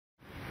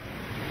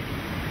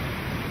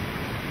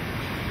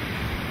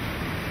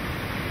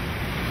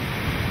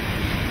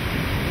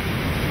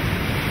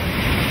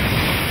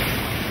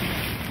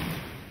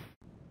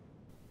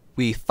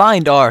We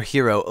find our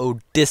hero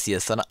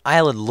Odysseus on an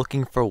island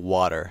looking for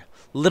water.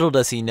 Little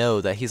does he know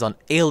that he's on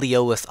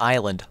Aeolus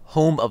Island,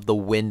 home of the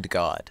wind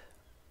god.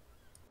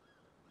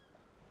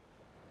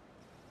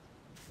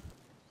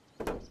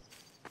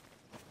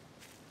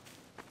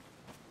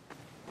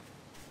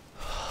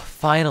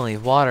 Finally,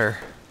 water.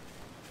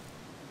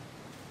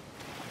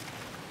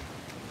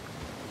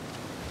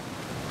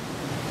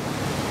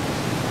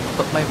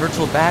 But my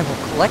virtual bag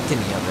won't collect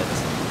any of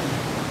it.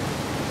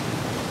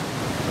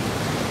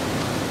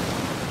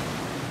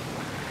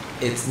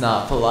 It's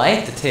not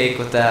polite to take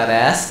without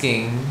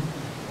asking.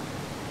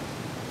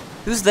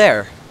 Who's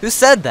there? Who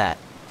said that?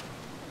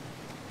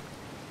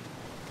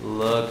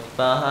 Look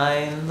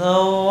behind the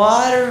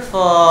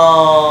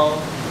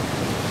waterfall.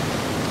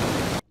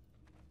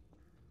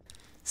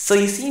 So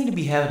you seem to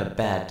be having a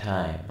bad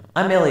time.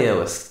 I'm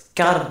Aeolus,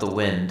 god of the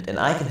wind, and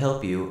I can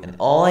help you, and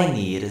all I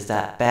need is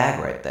that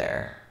bag right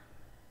there.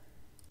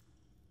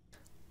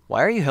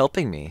 Why are you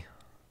helping me?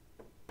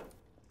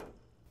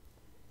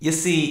 You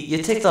see,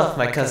 you ticked off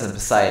my cousin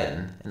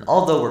Poseidon, and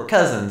although we're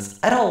cousins,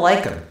 I don't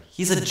like him.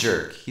 He's a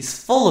jerk.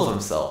 He's full of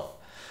himself.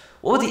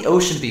 What would the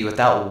ocean be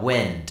without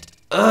wind?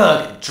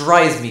 Ugh, it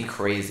drives me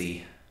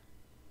crazy.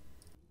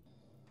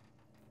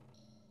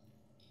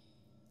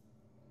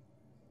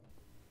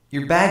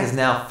 Your bag is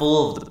now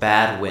full of the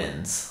bad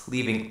winds,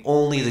 leaving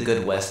only the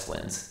good west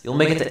winds. You'll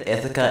make it to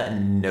Ithaca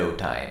in no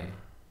time.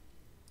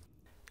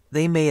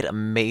 They made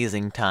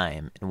amazing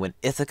time, and when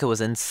Ithaca was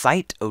in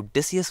sight,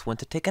 Odysseus went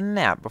to take a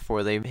nap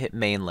before they hit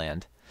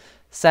mainland.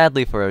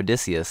 Sadly for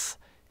Odysseus,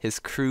 his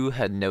crew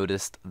had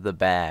noticed the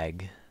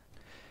bag.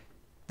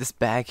 This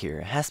bag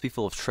here has to be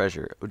full of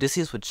treasure.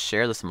 Odysseus would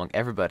share this among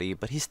everybody,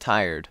 but he's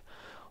tired.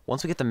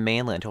 Once we get to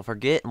mainland, he'll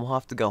forget and we'll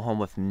have to go home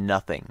with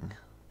nothing.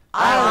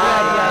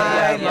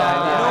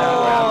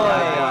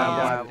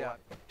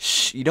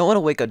 Shh, you don't want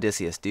to wake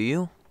Odysseus, do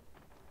you?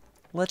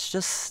 Let's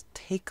just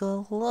take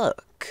a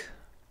look.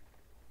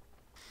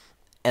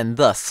 And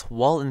thus,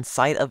 while in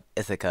sight of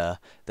Ithaca,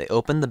 they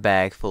opened the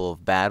bag full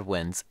of bad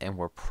winds and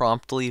were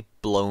promptly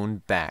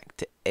blown back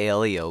to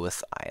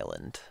Aeolus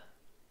Island.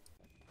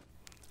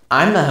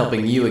 I'm not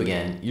helping you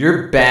again.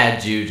 You're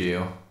bad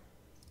juju.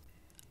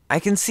 I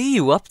can see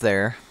you up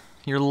there.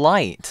 You're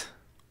light.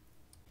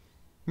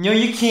 No,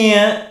 you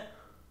can't.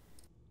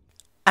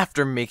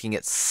 After making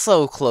it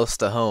so close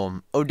to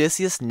home,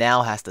 Odysseus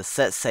now has to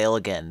set sail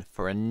again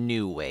for a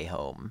new way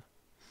home.